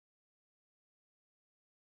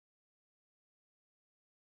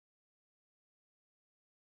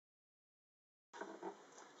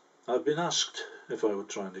I've been asked if I would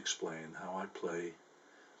try and explain how I play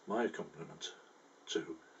my accompaniment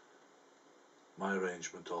to my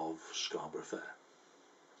arrangement of Scarborough Fair.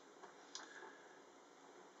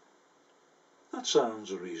 That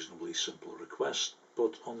sounds a reasonably simple request,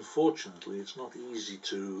 but unfortunately it's not easy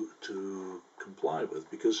to comply with,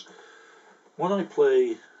 because when I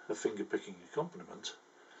play a finger-picking accompaniment,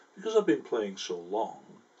 because I've been playing so long,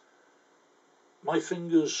 my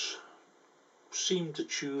fingers seem to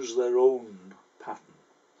choose their own pattern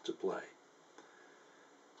to play.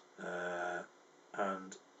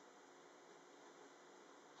 And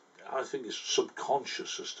I think it's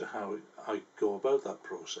subconscious as to how I go about that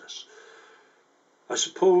process. I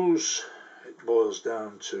suppose it boils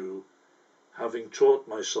down to having taught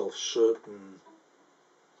myself certain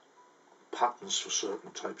patterns for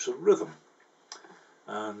certain types of rhythm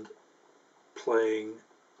and playing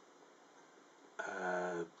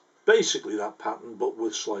basically that pattern but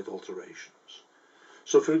with slight alterations.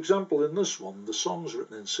 So for example, in this one, the song's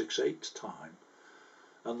written in 6/8 time,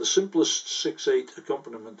 and the simplest 6/8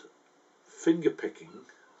 accompaniment finger picking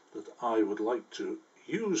that I would like to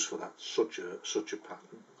use for that such a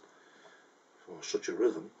pattern, for such a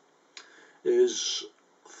rhythm, is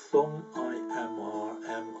thumb I,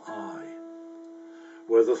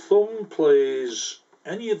 where the thumb plays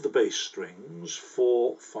any of the bass strings,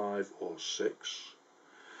 4, 5 or 6,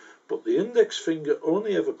 but the index finger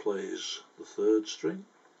only ever plays the 3rd string,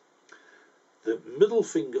 the middle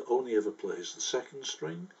finger only ever plays the 2nd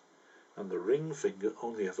string, and the ring finger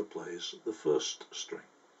only ever plays the 1st string.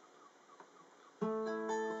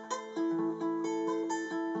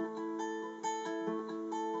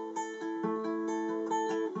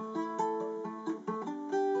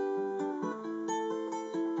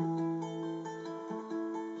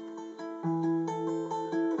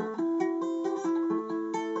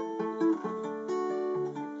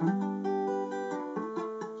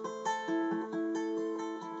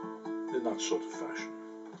 In that sort of fashion.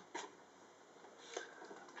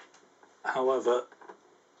 However,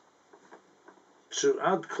 to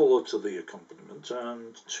add colour to the accompaniment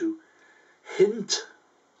and to hint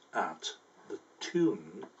at the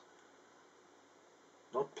tune,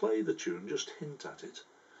 not play the tune, just hint at it,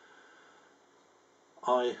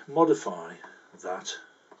 I modify that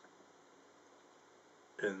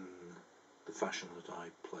in the fashion that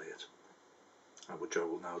I play it, which I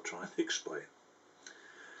will now try and explain.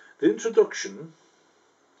 The introduction,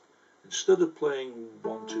 instead of playing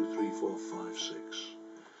 1, 2, 3, 4, 5, 6,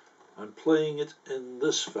 I'm playing it in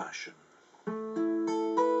this fashion.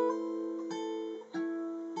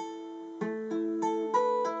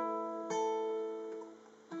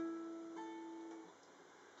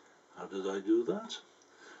 How did I do that?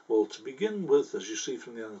 Well, to begin with, as you see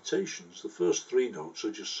from the annotations, the first 3 notes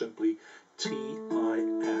are just simply T, I,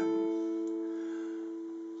 M.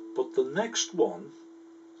 But the next one,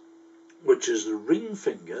 which is the ring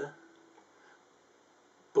finger,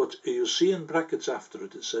 but you'll see in brackets after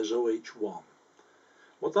it, it says OH1.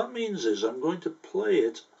 What that means is I'm going to play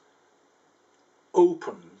it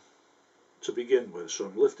open to begin with. So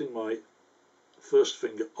I'm lifting my first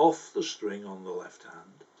finger off the string on the left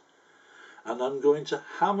hand, and I'm going to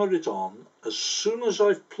hammer it on as soon as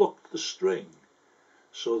I've plucked the string,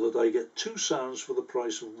 so that I get 2 sounds for the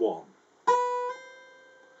price of 1,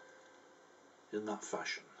 in that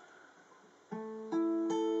fashion.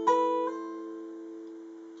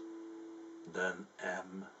 Then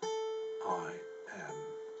M, I, M.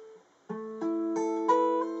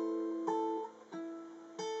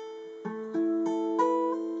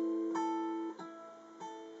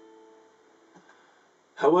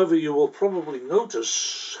 However, you will probably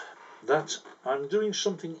notice that I'm doing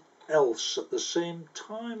something else at the same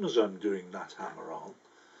time as I'm doing that hammer on,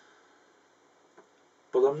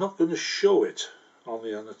 but I'm not going to show it on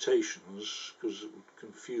the annotations because it would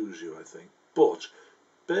confuse you, I think. But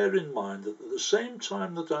bear in mind that at the same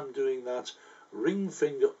time that I'm doing that ring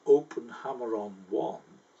finger open hammer on 1,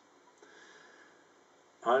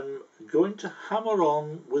 I'm going to hammer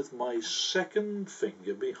on with my 2nd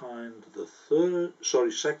finger behind the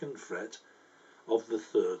 2nd fret of the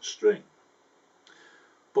 3rd string.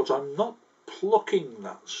 But I'm not plucking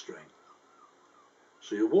that string.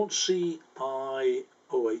 So you won't see I,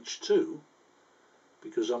 OH2,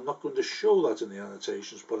 because I'm not going to show that in the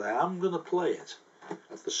annotations, but I am going to play it.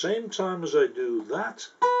 At the same time as I do that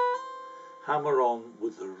hammer on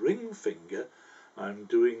with the ring finger, I'm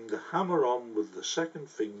doing the hammer on with the 2nd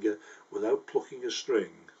finger without plucking a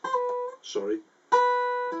string. Sorry.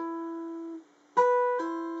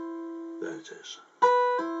 There it is.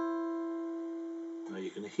 Now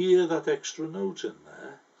you can hear that extra note in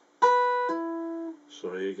there.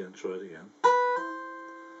 Sorry, again, try it again.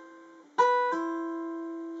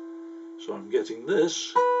 So I'm getting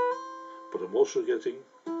this, but I'm also getting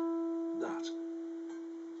that.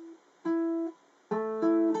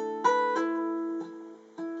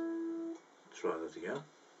 Try that again.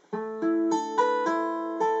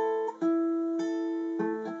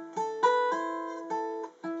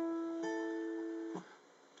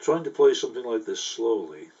 Trying to play something like this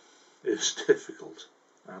slowly is difficult,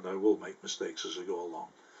 and I will make mistakes as I go along.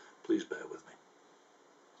 Please bear with me.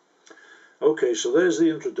 Okay, so there's the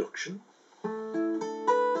introduction.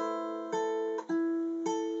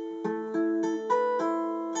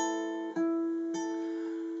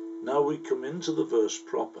 Now we come into the verse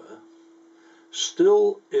proper,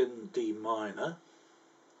 still in D minor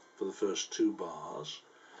for the first 2 bars,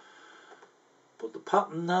 but the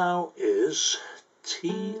pattern now is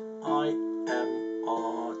T-I-M-R-T-I,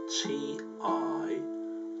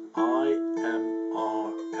 I-M-R-M-I-M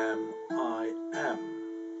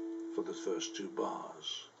for the first 2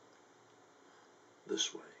 bars,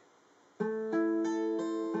 this way.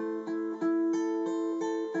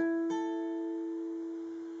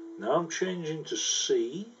 Now I'm changing to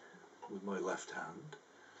C with my left hand,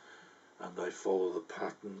 and I follow the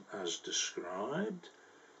pattern as described.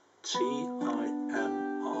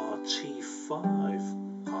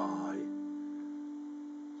 T-I-M-R-T-5-I,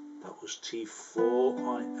 that was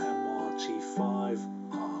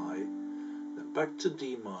T4-I-M-R-T-5-I, then back to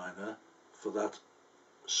D minor for that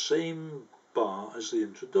same bar as the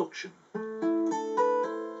introduction.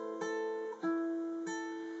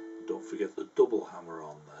 Don't forget the double hammer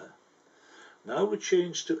on there. Now we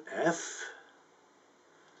change to F,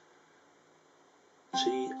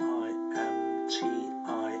 T-I-M-T-I-M,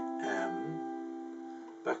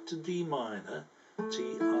 back to D minor,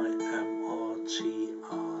 T-I-M-R-T-I,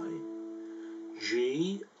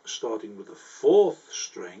 G, starting with the 4th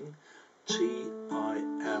string,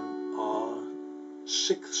 T-I-M-R,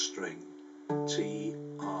 6th string,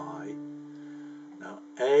 T-I. Now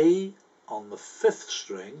A on the 5th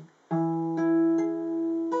string,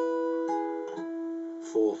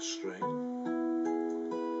 4th string.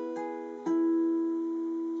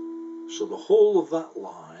 So the whole of that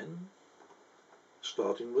line,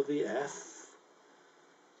 starting with the F,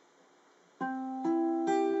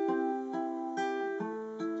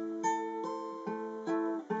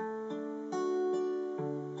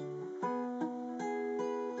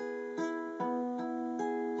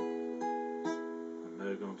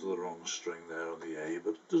 now going to the wrong string there on the A,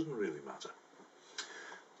 but it doesn't really matter.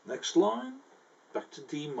 Next line, back to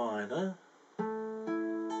D minor,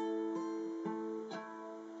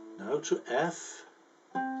 now to F,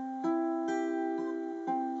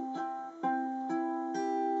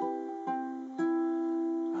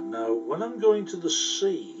 and now when I'm going to the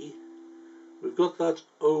C, we've got that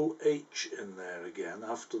OH in there again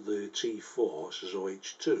after the T4, this is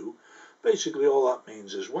OH2. Basically all that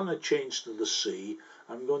means is when I change to the C,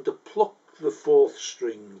 I'm going to pluck the 4th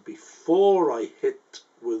string before I hit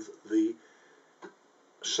with the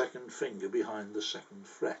 2nd finger behind the 2nd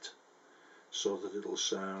fret, so that it'll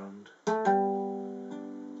sound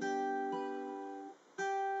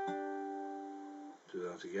do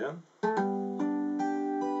that again,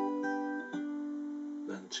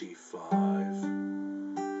 then T5,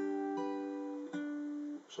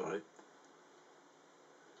 sorry,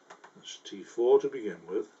 that's T4 to begin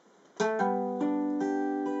with,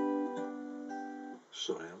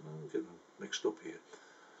 sorry I'm getting mixed up here,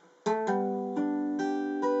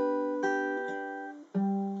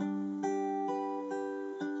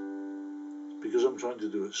 because I'm trying to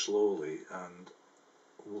do it slowly and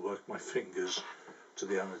work my fingers to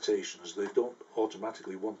the annotations. They don't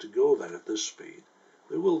automatically want to go there at this speed.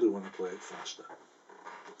 They will do when I play it faster.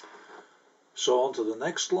 So on to the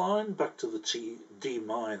next line, back to the D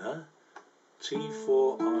minor,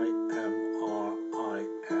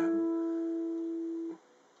 T4-I-M-R-I-M.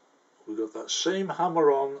 We've got that same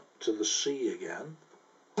hammer on to the C again,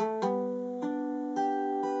 and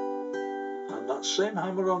that same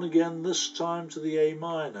hammer on again, this time to the A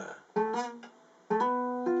minor, and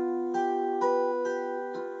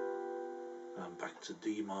back to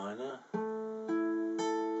D minor,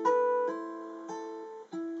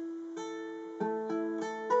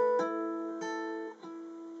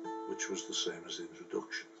 which was the same as the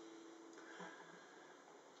introduction.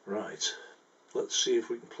 Right, let's see if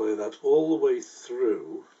we can play that all the way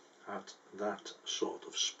through at that sort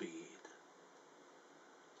of speed.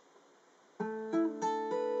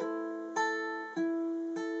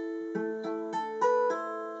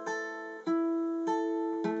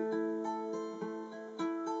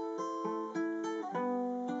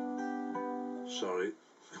 Sorry,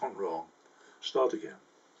 gone wrong. Start again.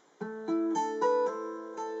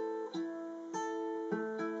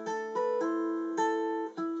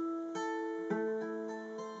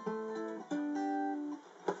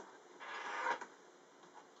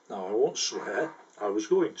 Now I won't swear, I was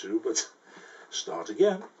going to, but start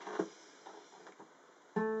again.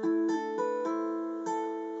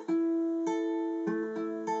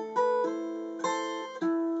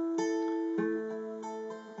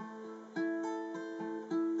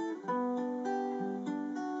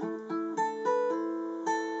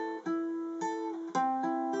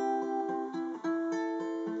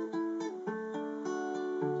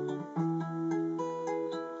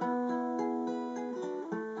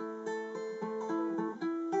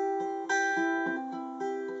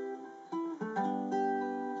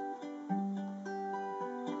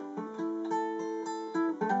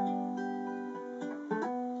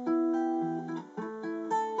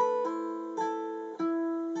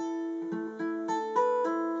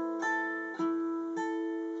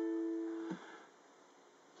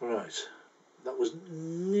 Right, that was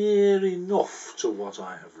near enough to what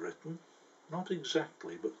I have written, not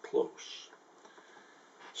exactly but close.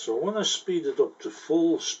 So when I speed it up to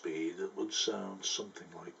full speed it would sound something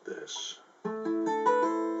like this.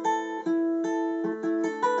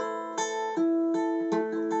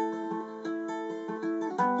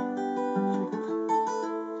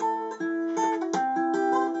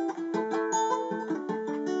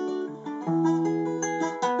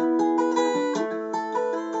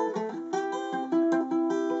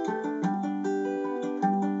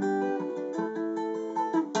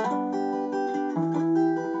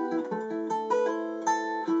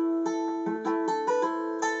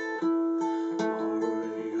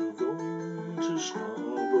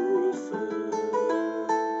 Scarborough Fair,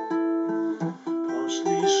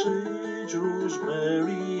 parsley, sage,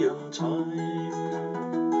 rosemary and thyme.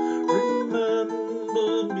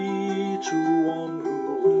 Remember me to one who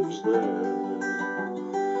lives there.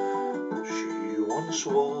 She once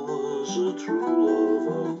was a true love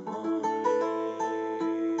of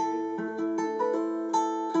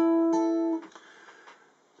mine.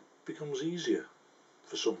 Becomes easier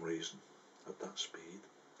for some reason at that speed.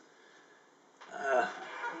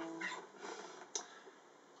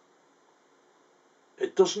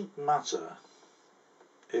 It doesn't matter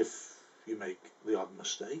if you make the odd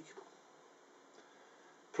mistake,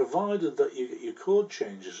 provided that you get your chord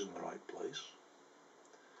changes in the right place.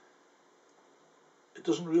 It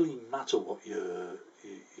doesn't really matter what your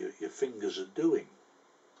fingers are doing,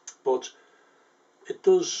 but it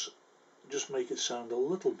does just make it sound a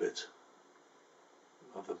little bit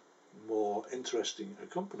of a more interesting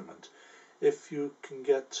accompaniment if you can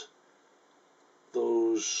get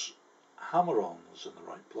those hammer-ons in the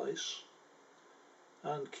right place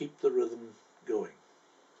and keep the rhythm going,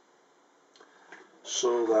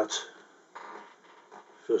 so that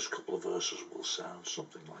first couple of verses will sound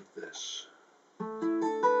something like this. Are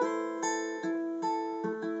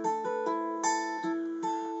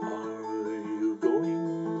you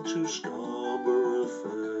going to Scarborough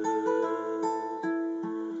Fair?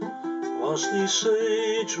 Parsley,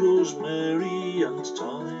 sage, rosemary and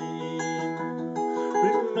thyme.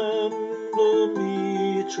 Remember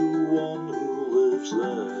me to one who lives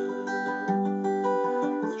there.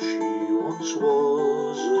 She once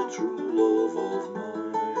was a true love of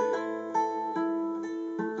mine.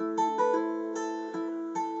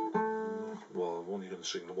 Well, I'm only going to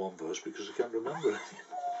sing the one verse because I can't remember it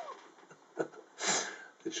anymore.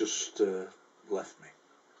 It just left me.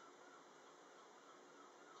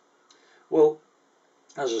 Well,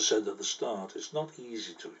 as I said at the start, it's not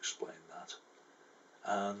easy to explain that.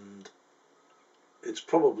 And it's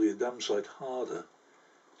probably a damn sight harder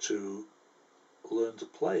to learn to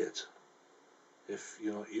play it if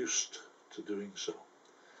you're not used to doing so.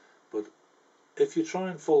 But if you try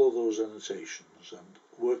and follow those annotations and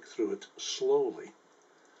work through it slowly,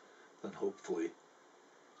 then hopefully,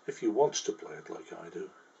 if you want to play it like I do,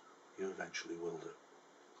 you eventually will do.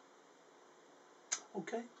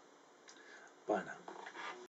 Okay, bye now.